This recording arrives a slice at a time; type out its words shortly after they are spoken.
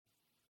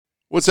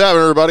What's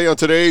happening, everybody? On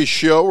today's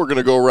show, we're going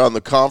to go around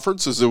the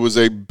conference as it was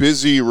a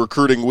busy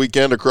recruiting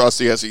weekend across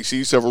the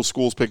SEC. Several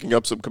schools picking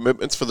up some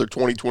commitments for their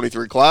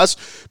 2023 class.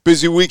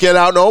 Busy weekend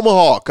out in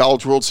Omaha.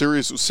 College World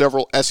Series with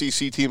several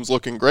SEC teams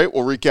looking great.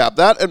 We'll recap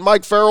that. And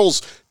Mike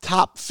Farrell's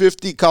top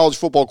 50 college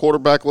football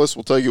quarterback list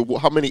will tell you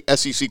how many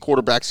SEC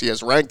quarterbacks he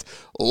has ranked.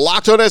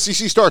 Locked On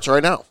SEC starts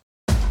right now.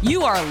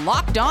 You are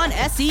Locked On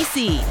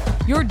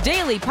SEC, your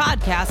daily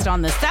podcast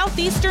on the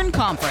Southeastern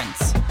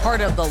Conference.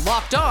 Part of the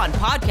Locked On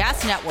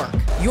Podcast Network,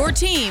 your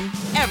team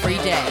every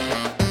day.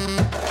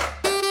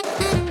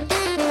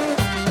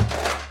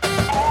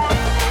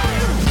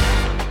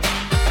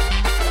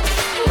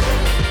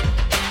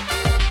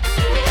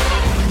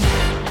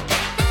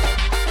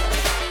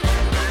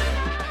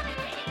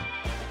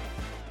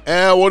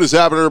 And what is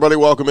happening, everybody?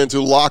 Welcome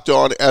into Locked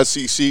On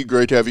SEC.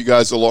 Great to have you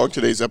guys along.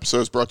 Today's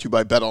episode is brought to you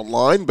by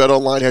BetOnline.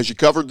 BetOnline has you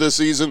covered this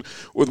season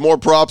with more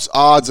props,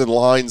 odds, and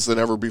lines than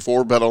ever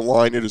before.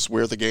 BetOnline, it is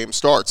where the game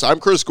starts. I'm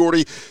Chris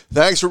Gordy.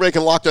 Thanks for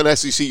making Locked On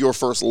SEC your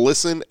first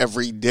listen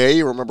every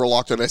day. Remember,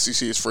 Locked On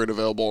SEC is free and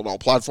available on all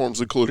platforms,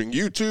 including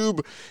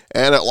YouTube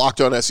and at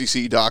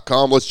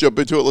LockedOnSEC.com. Let's jump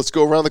into it. Let's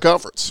go around the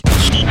conference.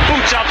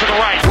 Boots out to the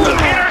right.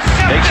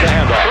 Intercepted. Takes the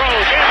handoff.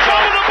 Throws in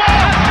front of the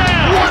ball.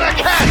 What a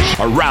catch.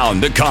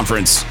 Around the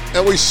conference.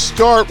 And we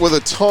start with a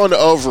ton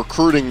of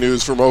recruiting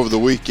news from over the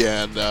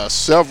weekend.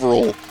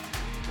 Several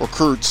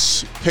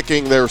recruits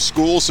picking their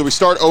schools. So we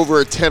start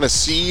over at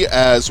Tennessee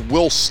as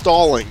Will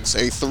Stallings,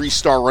 a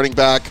three-star running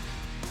back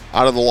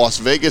out of the Las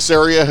Vegas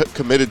area,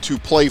 committed to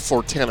play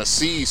for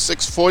Tennessee.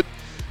 6 foot,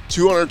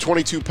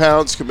 222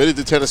 pounds, committed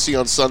to Tennessee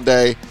on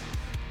Sunday.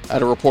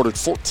 Had a reported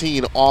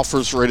 14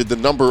 offers, rated the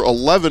number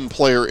 11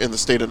 player in the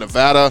state of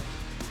Nevada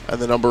and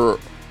the number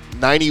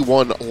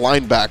 91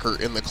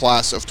 linebacker in the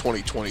class of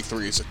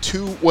 2023. He's a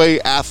two-way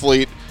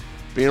athlete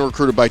being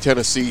recruited by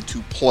Tennessee to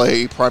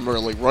play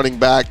primarily running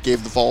back.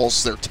 Gave the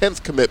Vols their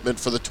 10th commitment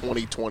for the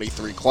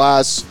 2023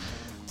 class.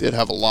 Did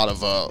have a lot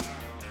of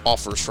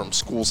offers from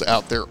schools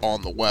out there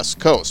on the West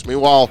Coast.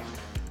 Meanwhile,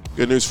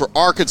 good news for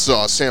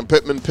Arkansas. Sam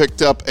Pittman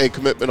picked up a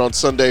commitment on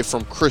Sunday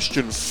from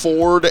Christian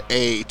Ford,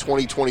 a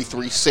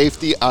 2023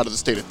 safety out of the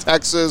state of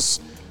Texas.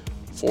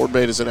 Ford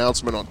made his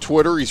announcement on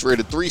Twitter. He's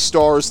rated 3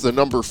 stars, the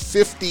number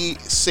 50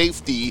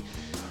 safety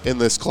in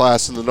this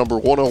class, and the number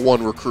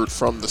 101 recruit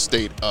from the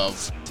state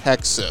of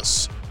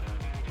Texas.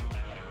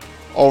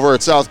 Over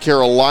at South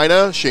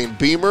Carolina, Shane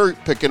Beamer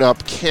picking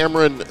up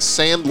Cameron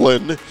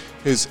Sandlin,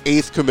 his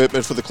 8th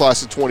commitment for the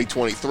class of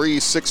 2023.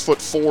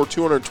 6'4",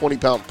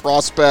 220-pound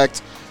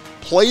prospect.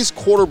 Plays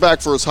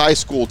quarterback for his high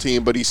school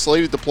team, but he's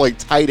slated to play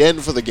tight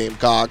end for the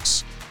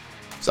Gamecocks.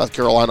 South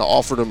Carolina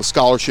offered him a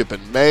scholarship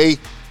in May.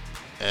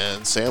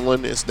 And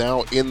Sandlin is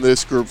now in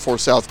this group for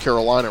South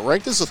Carolina.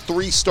 Ranked as a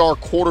 3-star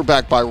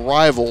quarterback by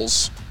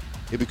Rivals,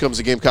 he becomes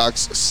the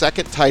Gamecocks'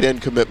 second tight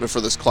end commitment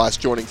for this class,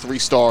 joining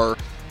 3-star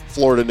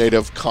Florida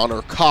native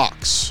Connor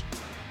Cox.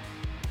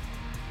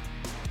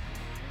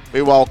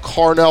 Meanwhile,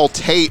 Carnell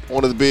Tate,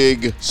 one of the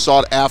big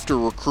sought-after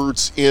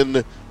recruits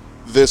in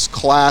this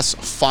class,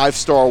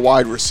 5-star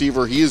wide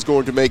receiver. He is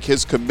going to make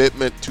his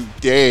commitment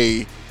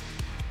today.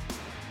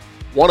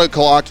 1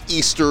 o'clock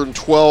Eastern,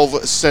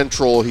 12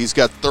 Central. He's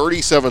got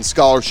 37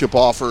 scholarship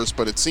offers,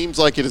 but it seems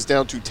like it is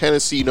down to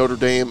Tennessee, Notre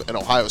Dame, and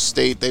Ohio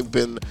State. They've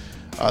been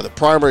the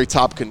primary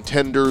top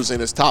contenders. In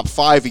his top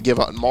 5 he gave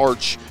out in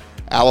March,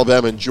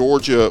 Alabama and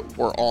Georgia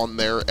were on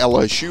there.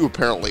 LSU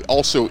apparently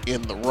also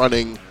in the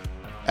running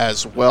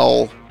as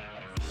well.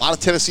 A lot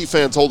of Tennessee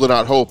fans holding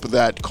out hope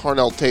that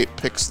Carnell Tate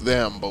picks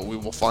them, but we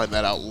will find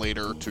that out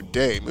later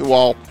today.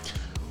 Meanwhile,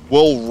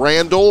 Will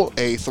Randall,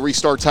 a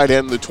 3-star tight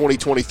end in the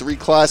 2023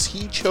 class,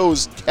 he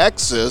chose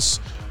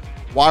Texas.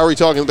 Why are we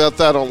talking about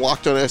that on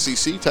Locked On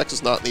SEC?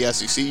 Texas not in the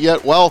SEC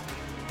yet. Well,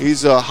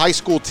 he's a high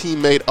school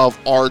teammate of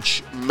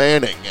Arch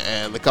Manning,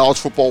 and the college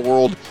football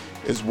world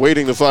is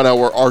waiting to find out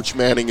where Arch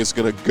Manning is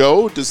going to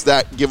go. Does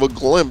that give a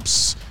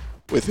glimpse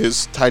with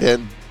his tight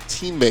end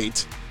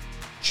teammate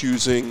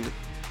choosing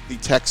the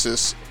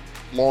Texas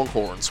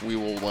Longhorns? We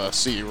will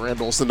see.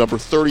 Randall's the number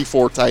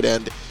 34 tight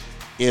end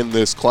in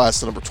this class,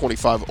 the number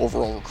 25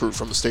 overall recruit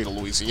from the state of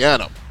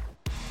Louisiana.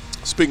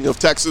 Speaking of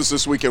Texas,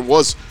 this weekend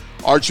was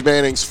Arch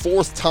Manning's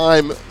 4th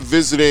time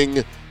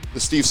visiting the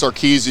Steve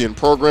Sarkisian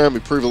program. He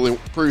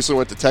previously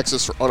went to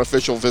Texas for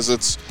unofficial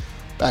visits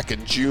back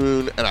in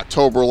June and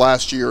October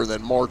last year, and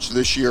then March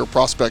this year.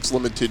 Prospects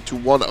limited to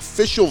 1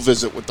 official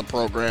visit with the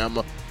program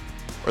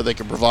where they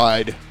can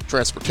provide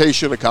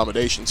transportation,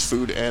 accommodations,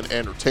 food, and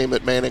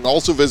entertainment. Manning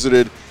also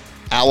visited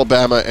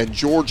Alabama and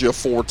Georgia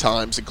 4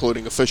 times,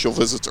 including official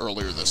visits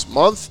earlier this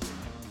month.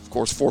 Of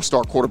course,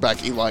 4-star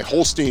quarterback Eli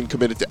Holstein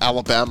committed to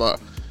Alabama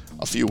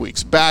a few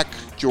weeks back.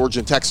 Georgia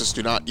and Texas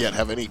do not yet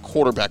have any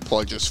quarterback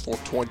pledges for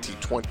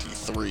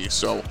 2023.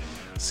 So,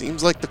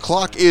 seems like the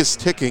clock is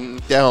ticking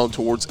down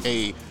towards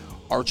a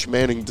Arch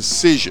Manning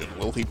decision.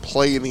 Will he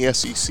play in the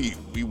SEC?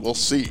 We will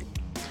see.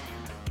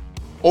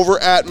 Over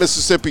at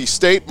Mississippi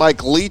State,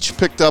 Mike Leach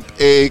picked up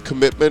a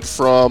commitment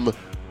from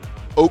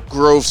Oak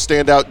Grove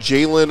standout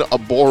Jalen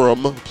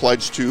Aboram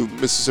pledged to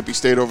Mississippi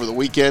State over the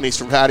weekend. He's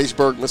from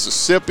Hattiesburg,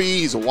 Mississippi.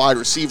 He's a wide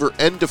receiver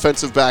and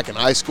defensive back in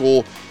high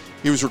school.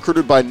 He was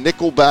recruited by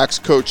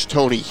Nickelbacks coach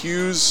Tony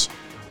Hughes.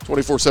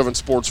 24/7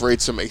 Sports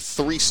rates him a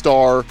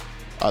 3-star,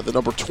 the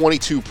number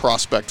 22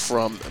 prospect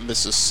from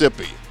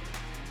Mississippi.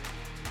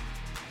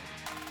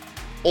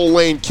 Old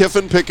Lane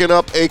Kiffin picking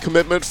up a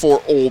commitment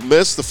for Ole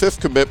Miss, the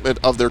 5th commitment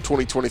of their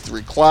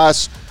 2023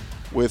 class,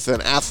 with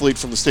an athlete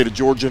from the state of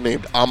Georgia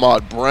named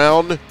Ahmad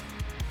Brown.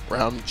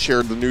 Brown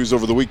shared the news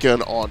over the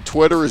weekend on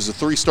Twitter. He's a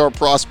 3-star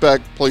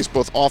prospect, plays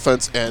both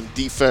offense and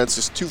defense.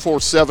 His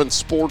 247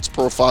 Sports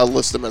profile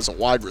lists him as a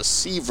wide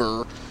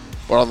receiver,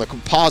 but on the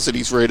composite,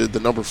 he's rated the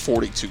number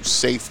 42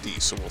 safety,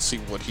 so we'll see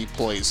what he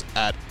plays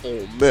at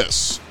Ole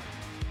Miss.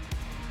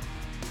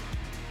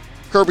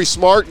 Kirby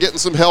Smart getting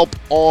some help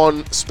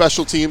on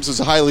special teams as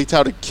a highly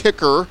touted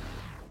kicker.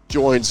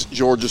 Joins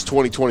Georgia's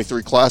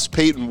 2023 class.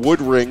 Peyton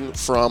Woodring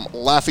from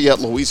Lafayette,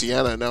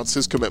 Louisiana, announced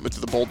his commitment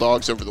to the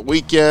Bulldogs over the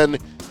weekend.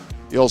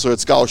 He also had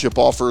scholarship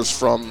offers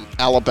from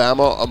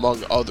Alabama,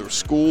 among other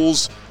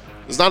schools.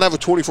 Does not have a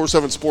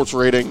 24/7 Sports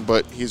rating,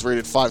 but he's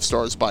rated 5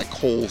 stars by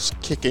Cole's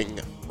kicking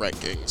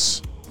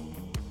rankings.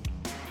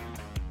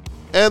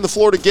 And the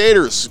Florida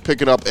Gators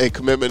picking up a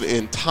commitment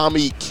in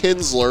Tommy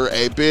Kinsler,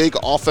 a big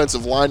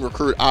offensive line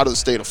recruit out of the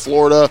state of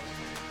Florida.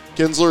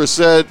 Kinsler has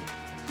said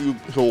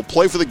he'll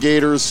play for the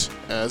Gators,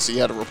 as he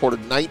had a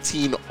reported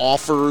 19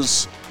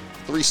 offers.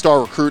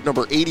 3-star recruit,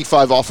 number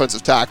 85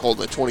 offensive tackle in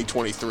the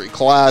 2023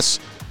 class.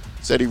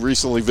 Said he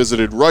recently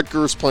visited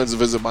Rutgers, plans to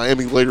visit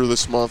Miami later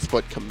this month,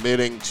 but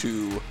committing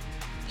to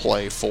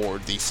play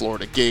for the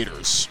Florida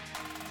Gators.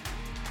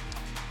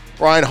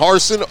 Brian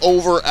Harsin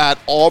over at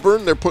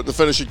Auburn. They're putting the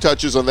finishing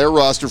touches on their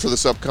roster for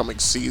this upcoming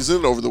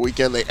season. Over the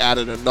weekend, they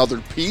added another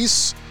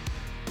piece.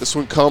 This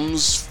one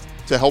comes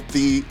to help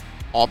the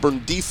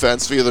Auburn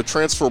defense via the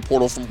transfer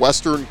portal from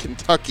Western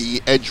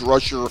Kentucky. Edge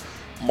rusher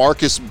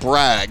Marcus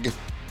Bragg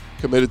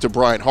committed to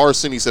Brian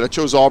Harsin. He said, I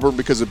chose Auburn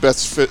because it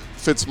best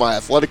fits my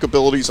athletic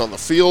abilities on the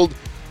field,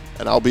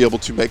 and I'll be able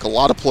to make a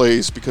lot of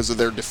plays because of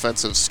their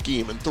defensive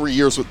scheme. In 3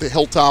 years with the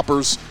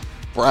Hilltoppers,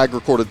 Bragg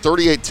recorded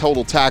 38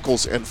 total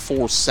tackles and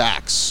 4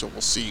 sacks, so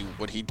we'll see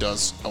what he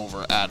does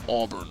over at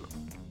Auburn.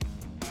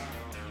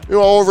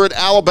 Over at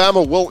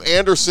Alabama, Will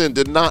Anderson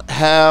did not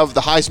have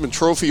the Heisman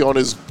Trophy on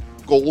his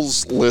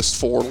goals list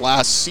for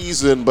last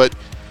season, but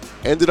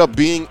ended up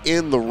being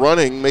in the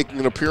running, making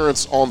an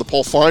appearance on the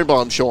Paul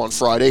Feinbaum Show on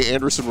Friday.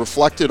 Anderson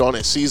reflected on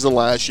his season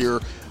last year,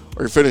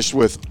 where he finished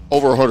with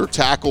over 100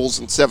 tackles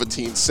and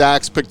 17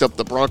 sacks, picked up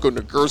the Bronco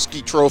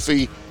Nagurski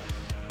Trophy.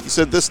 He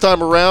said this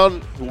time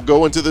around, we'll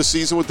go into this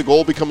season with the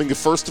goal of becoming the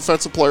first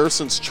defensive player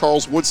since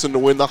Charles Woodson to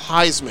win the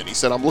Heisman. He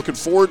said, I'm looking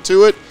forward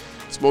to it.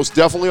 It's most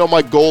definitely on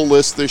my goal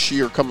list this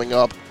year coming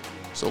up,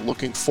 so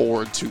looking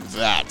forward to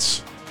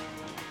that.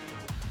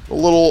 A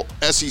little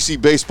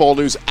SEC baseball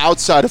news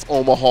outside of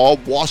Omaha.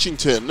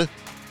 Washington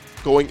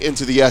going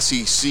into the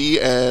SEC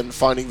and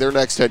finding their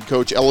next head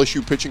coach.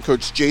 LSU pitching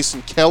coach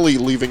Jason Kelly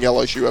leaving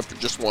LSU after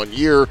just 1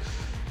 year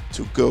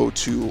to go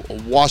to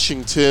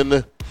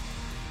Washington.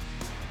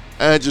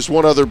 And just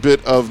one other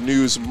bit of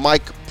news.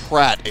 Mike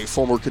Pratt, a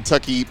former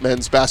Kentucky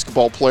men's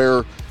basketball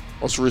player,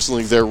 most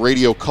recently their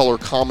radio color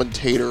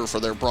commentator for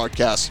their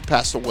broadcast,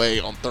 passed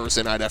away on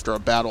Thursday night after a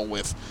battle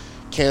with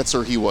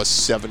cancer. He was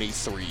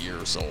 73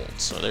 years old.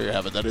 So there you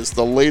have it. That is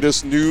the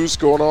latest news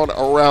going on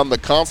around the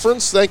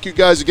conference. Thank you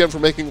guys again for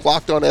making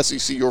Locked On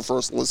SEC your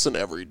first listen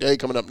every day.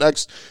 Coming up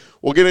next,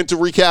 we'll get into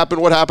recapping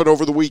what happened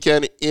over the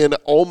weekend in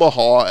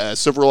Omaha as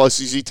several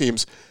SEC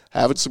teams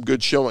having some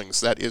good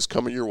showings. That is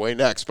coming your way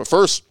next. But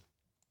first,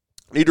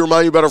 I need to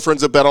remind you about our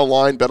friends at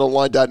BetOnline.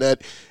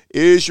 BetOnline.net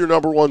is your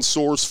number one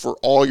source for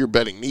all your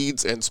betting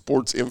needs and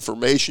sports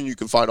information. You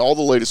can find all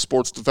the latest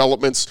sports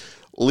developments,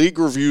 league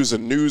reviews,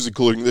 and news,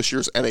 including this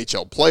year's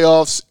NHL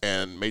playoffs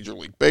and Major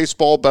League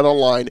Baseball.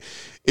 BetOnline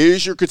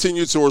is your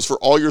continued source for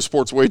all your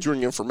sports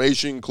wagering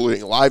information,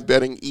 including live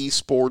betting,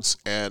 esports,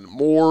 and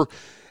more.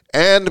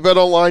 And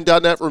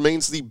BetOnline.net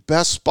remains the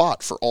best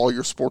spot for all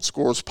your sports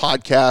scores,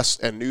 podcasts,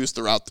 and news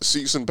throughout the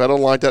season.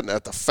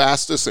 BetOnline.net, the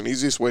fastest and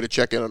easiest way to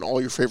check in on all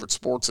your favorite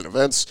sports and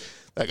events.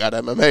 They got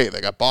MMA,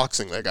 they got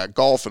boxing, they got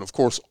golf, and of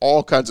course,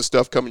 all kinds of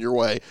stuff coming your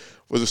way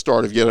with the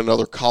start of yet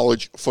another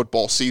college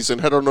football season.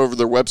 Head on over to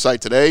their website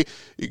today.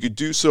 You could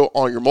do so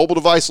on your mobile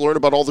device, learn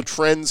about all the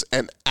trends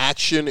and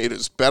action. It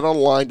is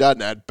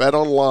BetOnline.net.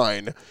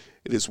 BetOnline,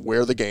 it is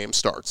where the game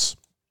starts.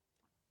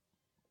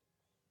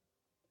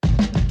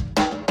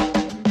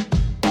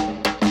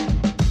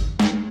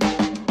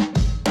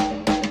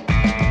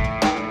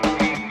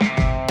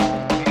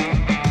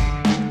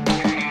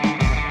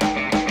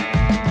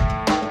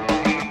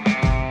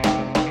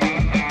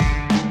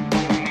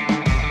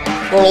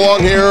 Going along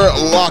here,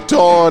 Locked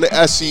On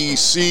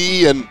SEC,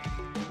 and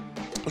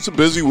it's a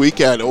busy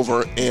weekend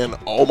over in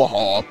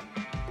Omaha.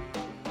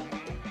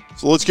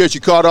 So let's get you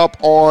caught up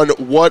on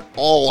what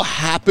all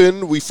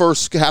happened. We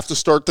first have to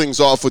start things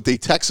off with the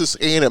Texas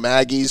A&M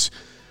Aggies.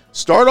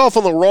 Start off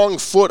on the wrong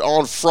foot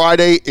on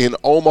Friday in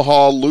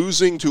Omaha,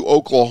 losing to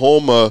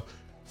Oklahoma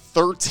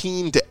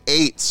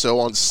 13-8. So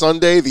on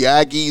Sunday, the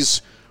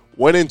Aggies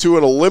went into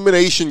an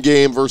elimination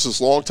game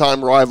versus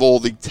longtime rival,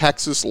 the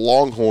Texas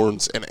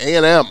Longhorns, and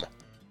A&M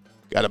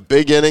got a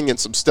big inning and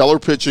some stellar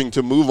pitching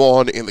to move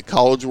on in the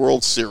College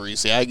World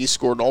Series. The Aggies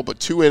scored in all but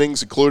 2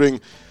 innings,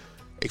 including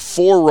a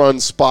 4-run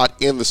spot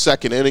in the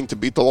second inning to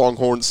beat the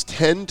Longhorns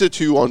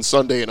 10-2 on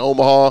Sunday in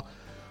Omaha.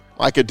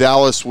 Micah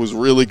Dallas was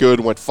really good,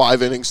 went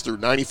 5 innings through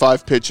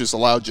 95 pitches,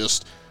 allowed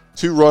just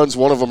 2 runs,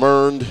 1 of them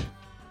earned,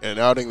 and an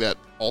outing that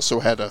also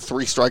had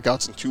 3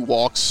 strikeouts and 2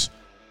 walks.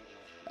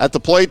 At the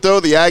plate, though,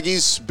 the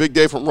Aggies, big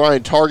day from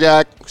Ryan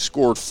Targak,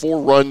 scored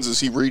 4 runs as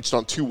he reached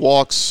on 2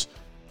 walks.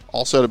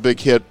 Also had a big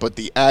hit, but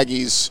the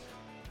Aggies,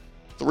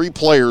 3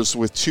 players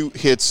with 2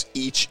 hits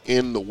each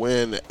in the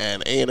win,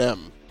 and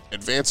A&M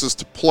advances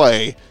to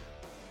play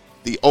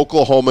the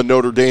Oklahoma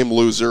Notre Dame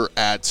loser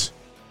at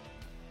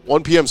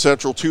 1 p.m.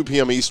 Central, 2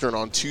 p.m. Eastern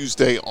on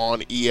Tuesday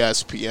on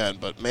ESPN.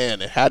 But,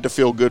 man, it had to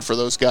feel good for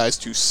those guys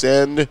to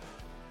send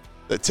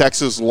the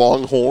Texas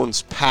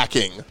Longhorns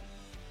packing.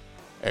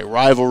 A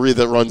rivalry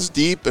that runs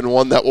deep and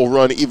one that will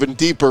run even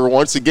deeper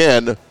once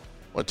again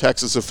when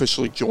Texas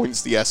officially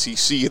joins the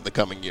SEC in the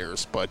coming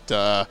years. But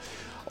a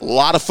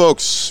lot of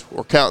folks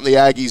were counting the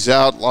Aggies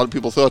out. A lot of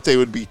people thought they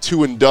would be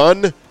 2 and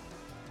done.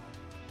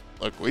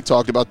 Look, we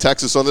talked about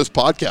Texas on this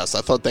podcast.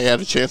 I thought they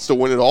had a chance to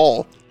win it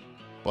all.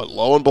 But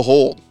lo and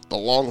behold, the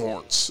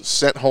Longhorns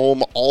sent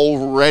home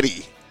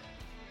already.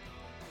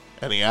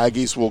 And the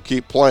Aggies will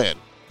keep playing.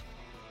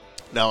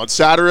 Now on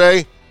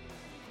Saturday,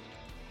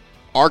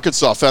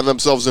 Arkansas found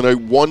themselves in a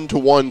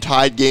 1-1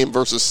 tied game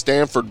versus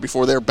Stanford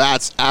before their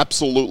bats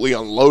absolutely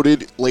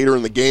unloaded later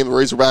in the game. The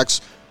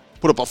Razorbacks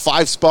put up a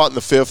 5 spot in the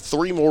 5th,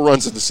 3 more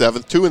runs in the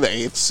 7th, 2 in the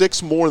 8th,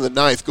 6 more in the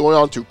 9th, going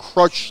on to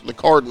crush the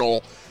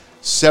Cardinal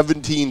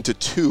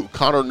 17-2.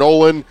 Connor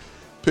Nolan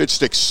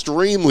pitched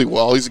extremely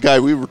well. He's a guy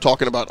we were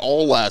talking about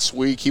all last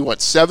week. He went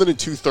 7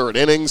 2/3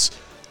 innings,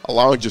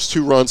 allowing just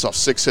 2 runs off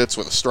 6 hits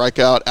with a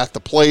strikeout. At the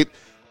plate,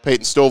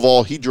 Peyton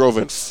Stovall, he drove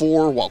in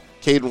 4, while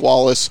Caden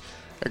Wallace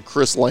and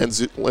Chris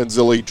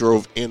Lanzilli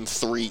drove in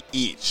 3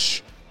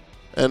 each.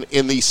 And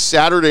in the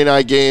Saturday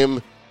night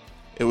game,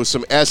 it was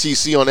some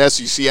SEC on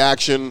SEC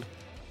action.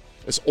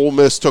 As Ole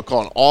Miss took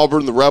on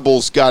Auburn, the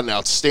Rebels got an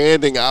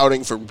outstanding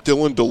outing from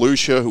Dylan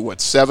DeLucia, who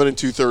went 7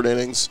 2/3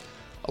 innings,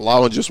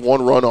 allowing just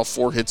 1 run off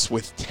 4 hits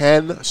with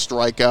 10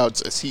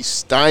 strikeouts as he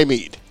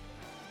stymied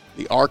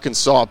the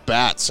Arkansas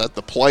bats. At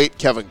the plate,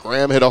 Kevin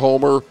Graham hit a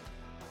homer,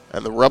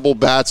 and the Rebel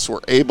bats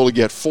were able to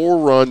get 4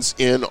 runs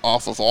in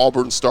off of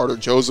Auburn starter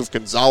Joseph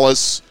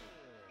Gonzalez.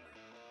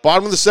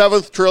 Bottom of the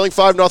 7th, trailing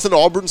 5-0,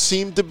 Auburn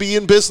seemed to be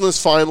in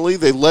business finally.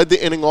 They led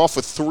the inning off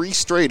with 3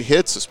 straight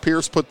hits as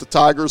Pierce put the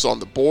Tigers on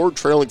the board,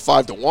 trailing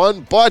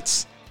 5-1.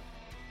 But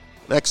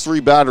the next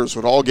 3 batters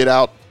would all get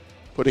out,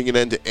 putting an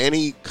end to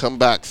any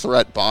comeback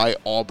threat by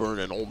Auburn,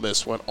 and Ole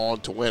Miss went on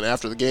to win.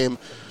 After the game,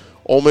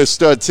 Ole Miss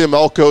stud Tim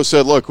Elko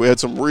said, look, we had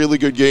some really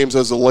good games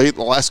as of late in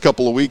the last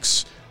couple of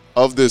weeks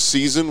of this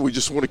season. We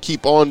just want to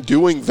keep on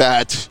doing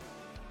that.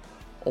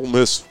 Ole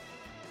Miss,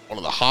 one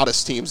of the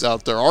hottest teams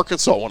out there.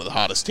 Arkansas, one of the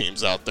hottest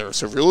teams out there.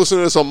 So if you're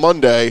listening to this on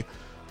Monday,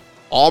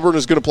 Auburn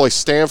is going to play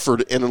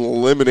Stanford in an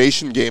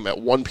elimination game at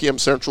 1 p.m.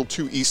 Central,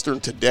 2 Eastern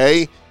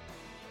today.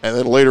 And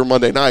then later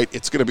Monday night,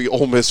 it's going to be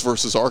Ole Miss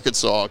versus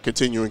Arkansas,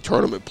 continuing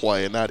tournament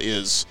play. And that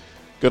is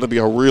going to be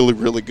a really,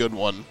 really good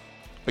one.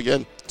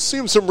 Again,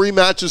 seeing some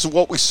rematches of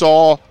what we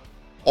saw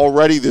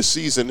already this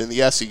season in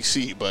the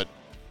SEC. But,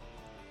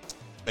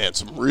 man,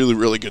 some really,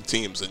 really good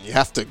teams. And you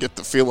have to get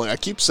the feeling, I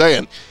keep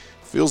saying,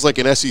 feels like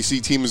an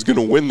SEC team is going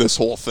to win this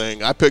whole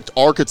thing. I picked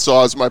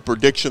Arkansas as my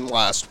prediction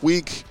last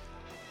week.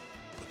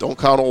 But don't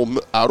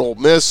count out Ole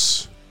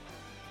Miss.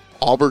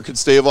 Auburn could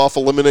stave off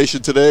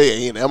elimination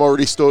today. A&M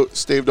already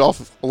staved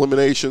off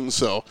elimination,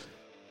 so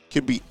it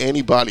could be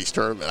anybody's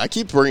tournament. I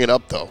keep bringing it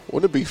up, though.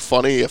 Wouldn't it be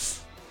funny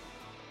if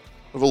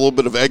we have a little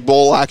bit of Egg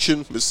Bowl action?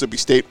 Mississippi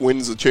State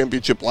wins the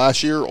championship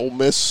last year. Ole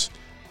Miss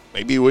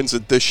maybe wins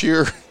it this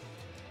year.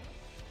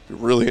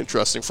 Really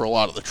interesting for a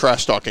lot of the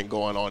trash talking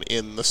going on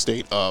in the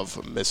state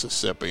of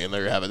Mississippi. And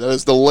there you have it. That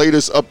is the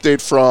latest update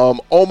from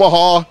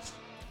Omaha.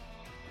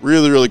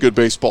 Really, really good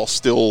baseball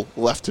still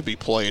left to be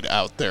played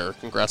out there.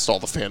 Congrats to all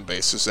the fan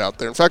bases out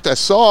there. In fact, I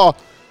saw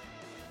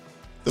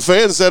the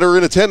fans that are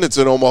in attendance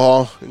in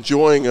Omaha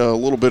enjoying a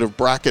little bit of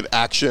bracket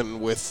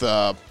action with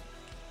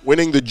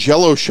winning the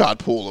Jell-O shot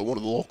pool at one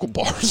of the local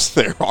bars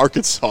there.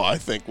 Arkansas, I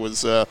think,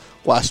 was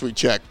last we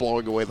checked,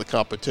 blowing away the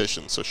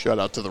competition. So shout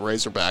out to the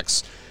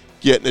Razorbacks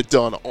getting it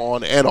done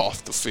on and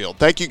off the field.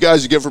 Thank you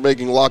guys again for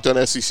making Locked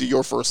On SEC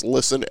your first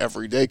listen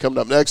every day. Coming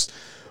up next,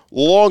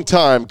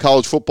 longtime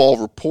college football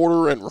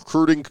reporter and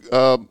recruiting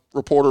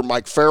reporter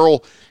Mike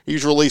Farrell.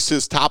 He's released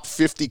his top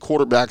 50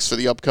 quarterbacks for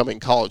the upcoming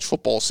college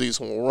football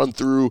season. We'll run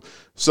through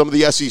some of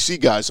the SEC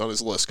guys on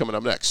his list coming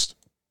up next.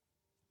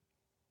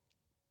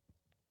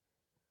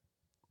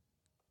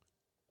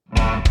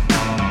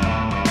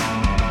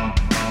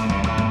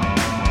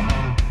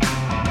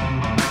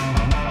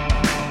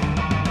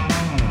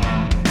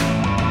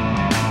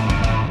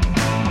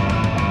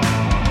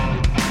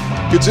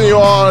 Good continue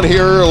on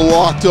here,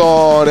 Locked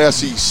On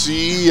SEC,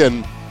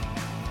 and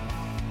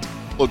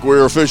look,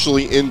 we're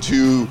officially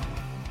into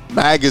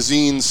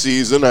magazine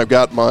season. I've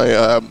got my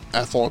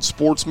Athlon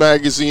Sports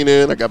magazine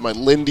in. I got my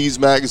Lindy's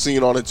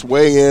magazine on its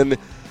way in,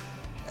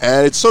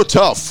 and it's so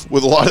tough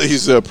with a lot of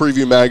these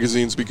preview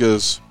magazines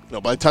because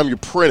by the time you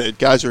print it,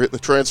 guys are hitting the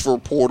transfer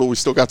portal. We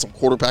still got some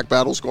quarterback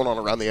battles going on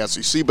around the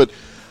SEC, but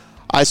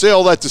I say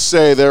all that to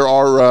say there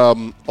are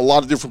a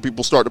lot of different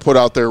people starting to put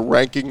out their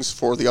rankings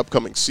for the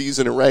upcoming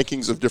season and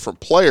rankings of different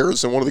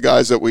players. And one of the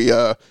guys that we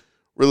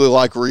really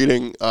like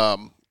reading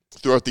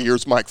throughout the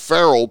years, Mike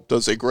Farrell,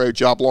 does a great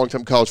job,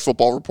 longtime college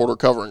football reporter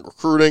covering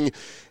recruiting.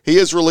 He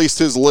has released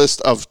his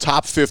list of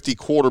top 50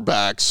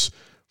 quarterbacks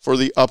for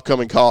the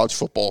upcoming college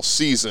football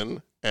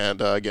season.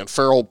 And again,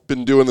 Farrell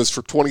been doing this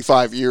for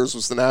 25 years,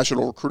 was the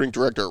national recruiting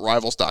director at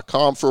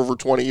Rivals.com for over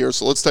 20 years.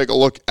 So let's take a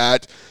look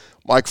at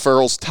Mike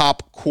Farrell's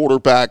top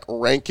quarterback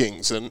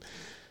rankings. And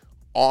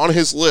on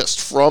his list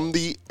from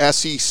the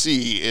SEC,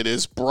 it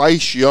is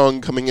Bryce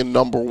Young coming in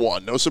number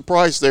one. No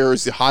surprise there,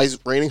 is the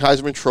reigning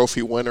Heisman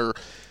Trophy winner,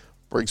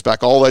 brings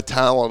back all that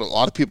talent. A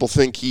lot of people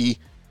think he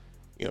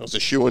is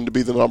a shoo-in to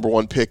be the number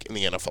one pick in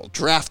the NFL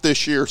draft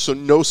this year, so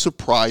no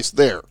surprise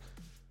there.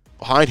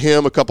 Behind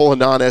him, a couple of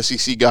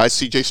non-SEC guys,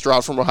 C.J.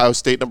 Stroud from Ohio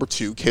State, number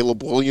 2,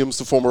 Caleb Williams,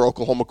 the former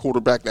Oklahoma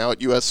quarterback, now at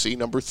USC,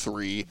 number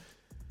 3,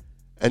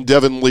 and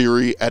Devin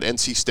Leary at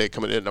NC State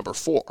coming in at number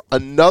 4.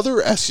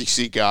 Another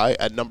SEC guy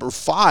at number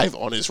 5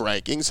 on his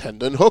rankings,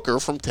 Hendon Hooker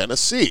from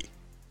Tennessee.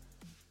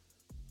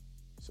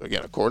 So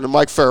again, according to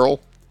Mike Farrell,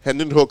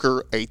 Hendon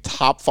Hooker, a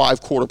top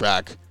 5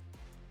 quarterback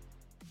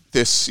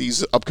this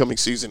season, upcoming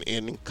season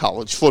in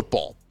college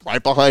football.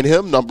 Right behind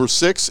him, number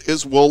 6,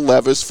 is Will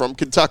Levis from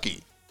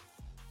Kentucky.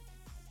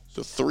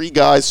 So 3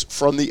 guys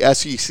from the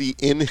SEC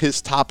in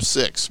his top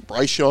 6,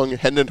 Bryce Young,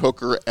 Hendon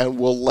Hooker, and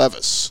Will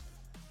Levis.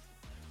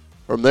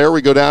 From there,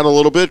 we go down a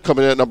little bit.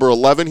 Coming in at number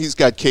 11, he's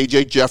got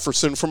KJ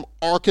Jefferson from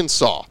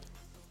Arkansas.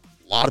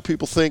 A lot of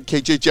people think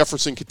KJ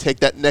Jefferson could take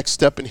that next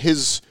step in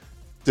his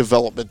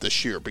development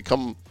this year. We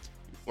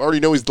already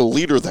know he's the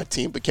leader of that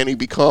team, but can he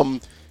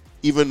become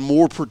even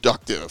more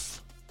productive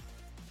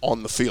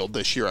on the field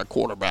this year at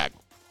quarterback?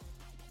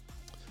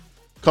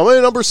 Coming in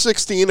at number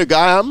 16, a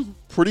guy I'm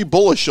pretty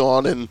bullish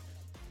on, and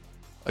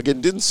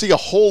again, didn't see a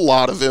whole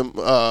lot of him,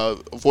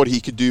 of what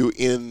he could do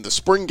in the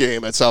spring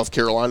game at South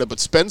Carolina, but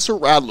Spencer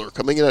Rattler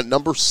coming in at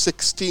number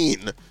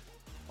 16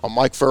 on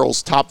Mike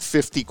Farrell's top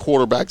 50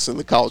 quarterbacks in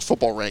the college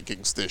football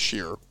rankings this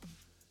year.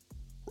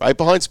 Right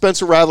behind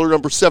Spencer Rattler,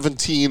 number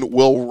 17,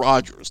 Will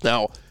Rogers.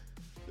 Now,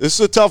 this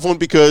is a tough one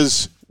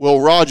because Will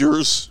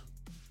Rogers,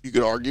 you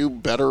could argue,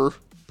 better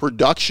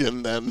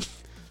production than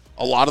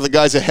a lot of the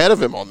guys ahead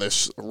of him on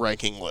this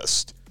ranking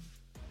list.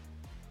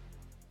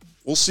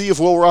 We'll see if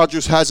Will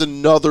Rogers has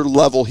another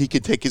level he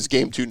could take his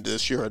game to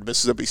this year at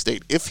Mississippi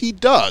State. If he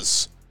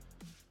does,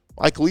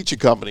 Mike Leach and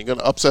company going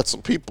to upset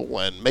some people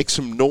and make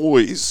some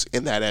noise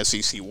in that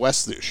SEC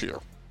West this year.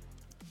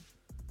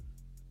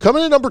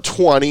 Coming in number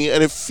 20,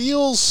 and it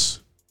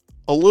feels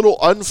a little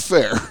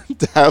unfair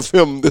to have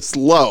him this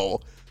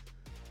low,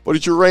 but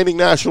it's your reigning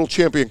national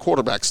champion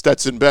quarterback,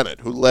 Stetson Bennett,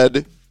 who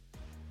led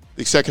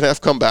the second half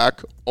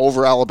comeback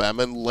over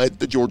Alabama and led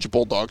the Georgia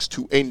Bulldogs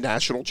to a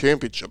national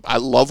championship. I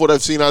love what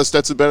I've seen out of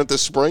Stetson Bennett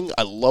this spring.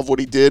 I love what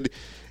he did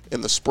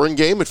in the spring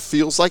game. It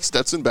feels like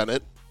Stetson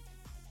Bennett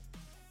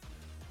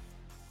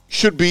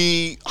should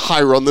be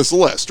higher on this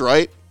list,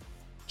 right?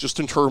 Just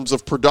in terms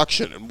of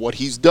production and what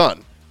he's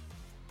done.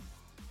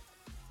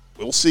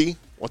 We'll see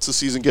once the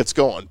season gets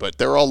going. But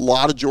there are a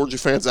lot of Georgia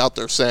fans out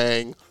there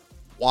saying,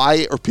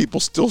 why are people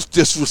still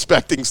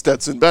disrespecting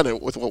Stetson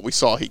Bennett with what we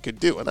saw he could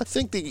do? And I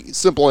think the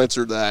simple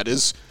answer to that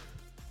is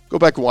go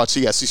back and watch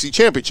the SEC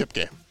championship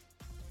game.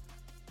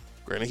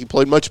 Granted, he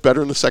played much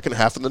better in the second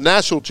half of the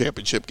national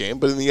championship game,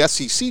 but in the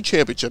SEC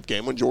championship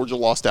game when Georgia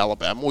lost to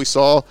Alabama, we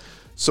saw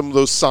some of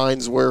those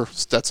signs where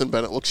Stetson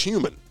Bennett looks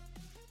human.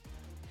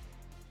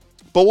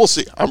 But we'll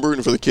see. I'm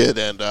rooting for the kid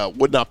and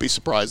would not be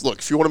surprised. Look,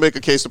 if you want to make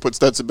a case to put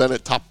Stetson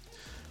Bennett top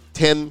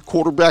 10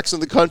 quarterbacks in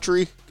the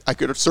country, I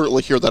could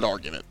certainly hear that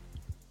argument.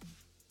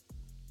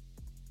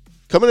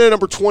 Coming in at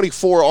number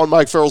 24 on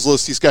Mike Farrell's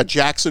list, he's got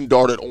Jackson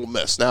Dart at Ole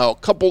Miss. Now, a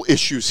couple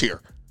issues here.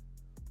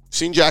 We've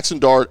seen Jackson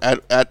Dart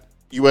at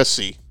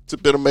USC. It's a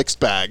bit of a mixed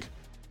bag.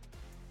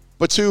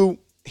 But 2,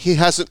 he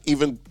hasn't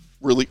even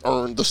really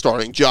earned the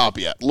starting job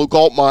yet. Luke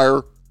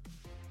Altmaier,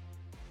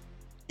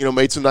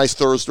 made some nice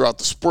throws throughout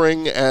the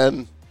spring,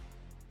 and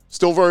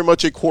still very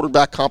much a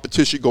quarterback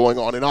competition going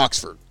on in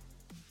Oxford.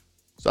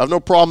 So I have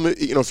no problem,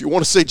 if you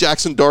want to say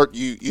Jackson Dart,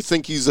 you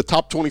think he's a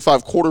top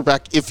 25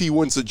 quarterback if he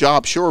wins the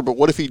job, sure, but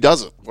what if he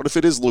doesn't? What if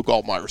it is Luke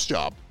Altmaier's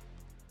job?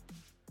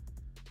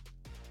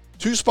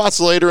 2 spots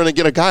later, and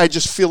again, a guy I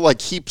just feel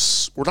like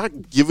we're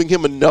not giving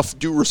him enough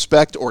due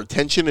respect or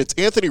attention. It's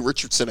Anthony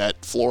Richardson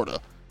at Florida,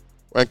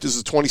 ranked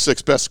as the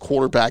 26th best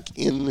quarterback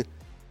in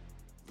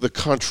the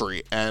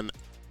country. And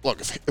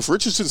look, if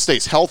Richardson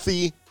stays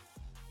healthy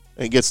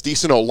and he gets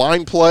decent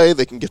O-line play,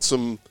 they can get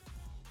some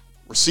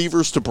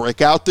receivers to break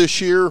out this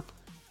year.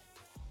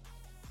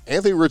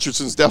 Anthony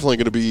Richardson's definitely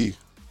going to be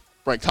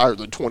ranked higher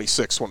than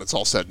 26 when it's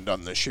all said and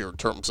done this year in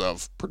terms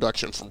of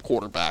production from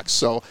quarterbacks.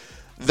 So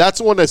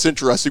that's one that's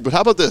interesting. But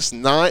how about this?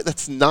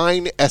 That's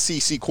 9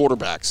 SEC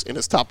quarterbacks in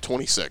his top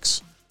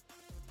 26.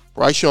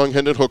 Bryce Young,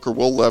 Hendon Hooker,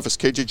 Will Levis,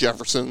 KJ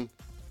Jefferson,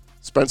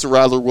 Spencer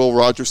Rattler, Will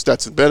Rogers,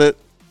 Stetson Bennett,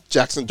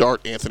 Jackson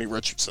Dart, Anthony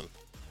Richardson.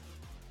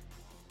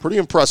 Pretty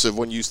impressive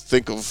when you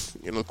think of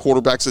the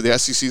quarterbacks that the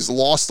SEC's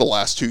lost the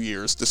last 2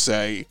 years to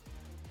say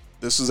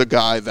this is a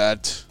guy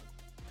that,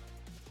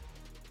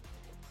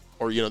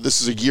 or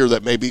this is a year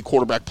that maybe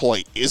quarterback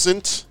play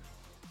isn't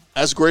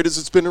as great as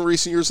it's been in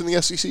recent years in the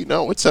SEC.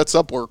 No, it sets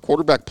up where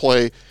quarterback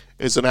play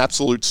is an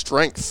absolute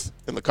strength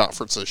in the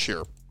conference this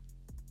year.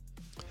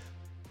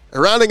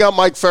 And rounding out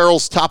Mike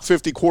Farrell's top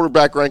 50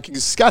 quarterback rankings,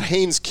 he's got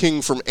Haynes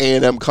King from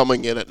A&M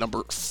coming in at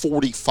number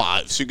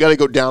 45. So you got to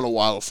go down a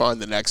while to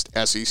find the next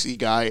SEC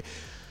guy.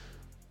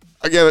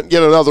 Again,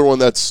 yet another one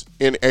that's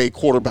in a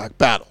quarterback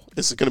battle.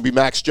 Is it going to be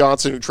Max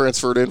Johnson, who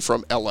transferred in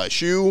from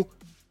LSU?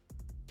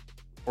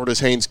 Or does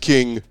Haynes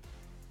King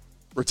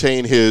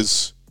retain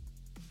his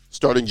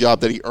starting job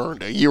that he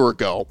earned a year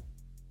ago?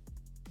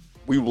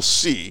 We will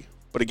see.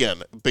 But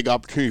again, a big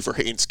opportunity for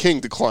Haynes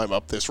King to climb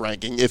up this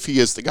ranking. If he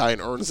is the guy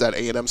and earns that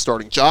A&M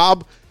starting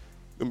job,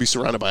 he's going to be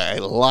surrounded by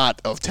a lot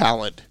of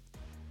talent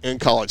in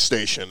College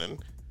Station. And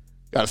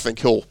got to think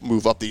he'll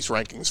move up these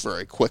rankings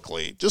very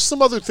quickly. Just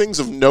some other things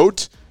of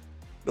note.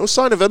 No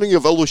sign of any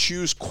of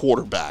LSU's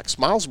quarterbacks.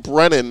 Miles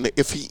Brennan,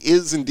 if he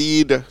is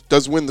indeed,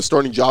 does win the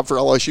starting job for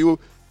LSU,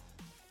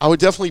 I would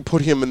definitely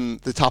put him in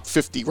the top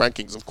 50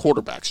 rankings of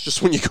quarterbacks.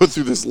 Just when you go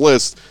through this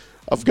list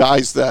of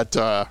guys that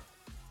are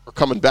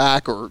coming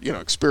back or,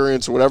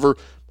 experience or whatever,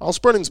 Miles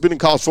Brennan's been in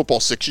college football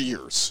 6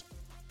 years.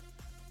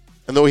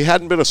 And though he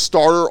hadn't been a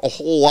starter a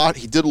whole lot,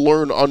 he did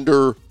learn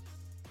under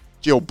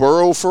Joe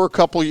Burrow for a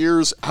couple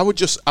years. I would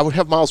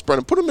have Miles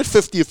Brennan. Put him at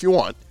 50 if you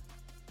want.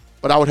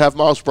 But I would have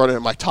Miles Brennan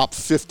in my top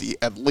 50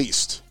 at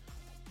least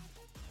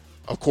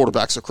of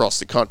quarterbacks across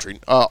the country.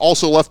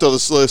 Also left on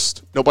this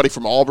list, nobody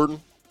from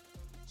Auburn.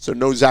 So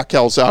no Zach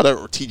Calzada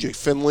or TJ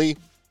Finley.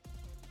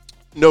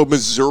 No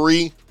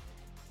Missouri.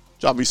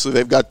 Obviously,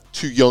 they've got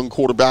 2 young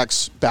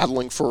quarterbacks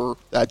battling for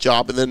that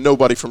job. And then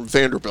nobody from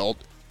Vanderbilt.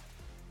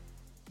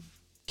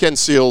 Ken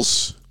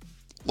Seals,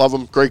 love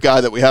him. Great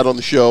guy that we had on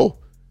the show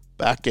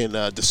back in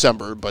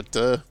December.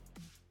 But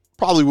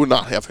probably would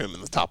not have him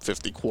in the top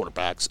 50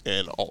 quarterbacks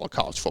in all of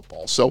college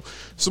football. So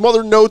some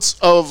other notes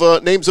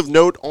of names of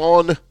note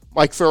on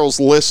Mike Farrell's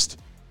list.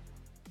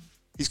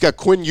 He's got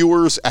Quinn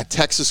Ewers at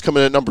Texas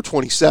coming in at number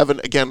 27.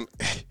 Again,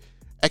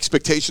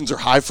 expectations are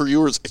high for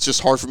Ewers. It's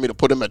just hard for me to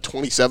put him at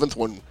 27th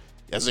when he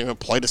hasn't even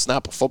played a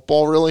snap of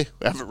football, really.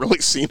 I haven't really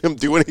seen him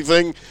do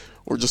anything.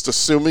 We're just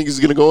assuming he's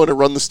going to go in and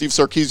run the Steve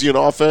Sarkisian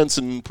offense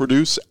and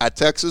produce at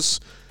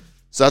Texas.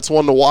 So that's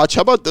one to watch.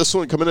 How about this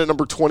one coming in at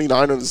number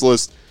 29 on his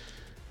list?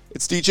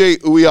 It's DJ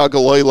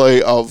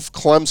Uiagalelei of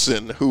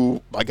Clemson,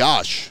 who, my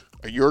gosh,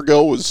 a year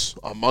ago was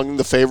among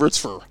the favorites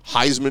for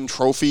Heisman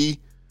Trophy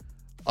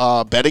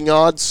betting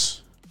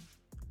odds.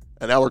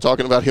 And now we're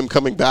talking about him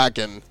coming back,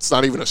 and it's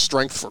not even a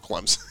strength for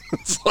Clemson.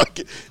 It's like,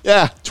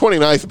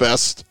 29th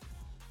best.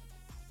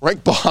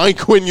 Ranked behind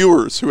Quinn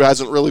Ewers, who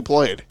hasn't really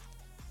played.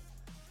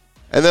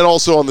 And then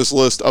also on this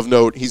list of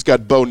note, he's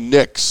got Bo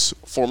Nix,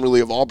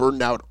 formerly of Auburn,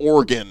 now at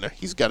Oregon.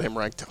 He's got him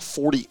ranked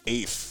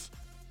 48th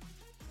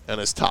in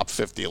his top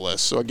 50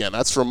 list. So again,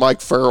 that's from Mike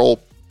Farrell,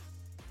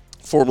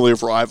 formerly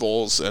of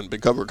Rivals, and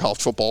been covering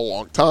college football a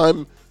long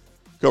time,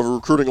 covered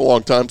recruiting a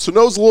long time, so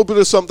knows a little bit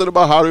of something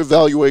about how to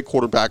evaluate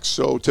quarterbacks.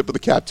 So tip of the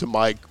cap to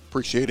Mike.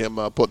 Appreciate him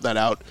putting that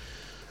out.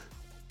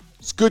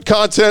 It's good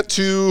content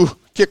to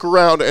kick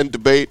around and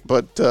debate,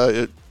 but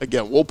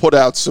again, we'll put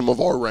out some of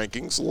our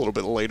rankings a little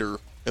bit later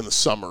in the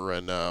summer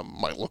and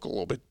might look a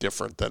little bit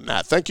different than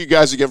that. Thank you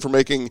guys again for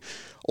making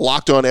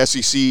Locked On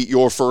SEC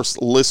your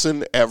first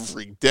listen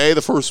every day.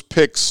 The first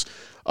picks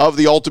of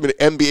the Ultimate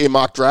NBA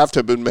Mock Draft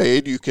have been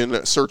made. You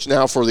can search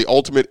now for the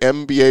Ultimate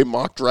NBA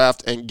Mock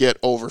Draft and get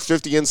over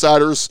 50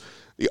 insiders,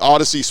 the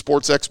Odyssey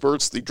sports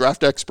experts, the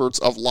draft experts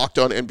of Locked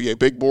On NBA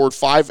Big Board.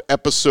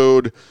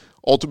 5-episode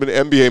Ultimate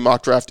NBA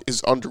Mock Draft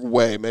is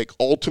underway. Make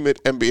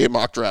Ultimate NBA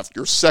Mock Draft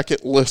your second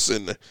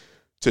listen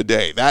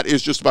today. That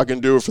is just about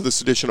going to do it for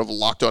this edition of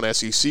Locked On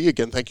SEC.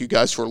 Again, thank you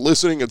guys for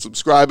listening and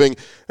subscribing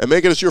and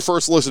making us your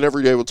first listen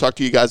every day. We'll talk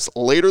to you guys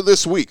later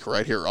this week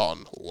right here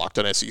on Locked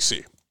On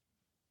SEC.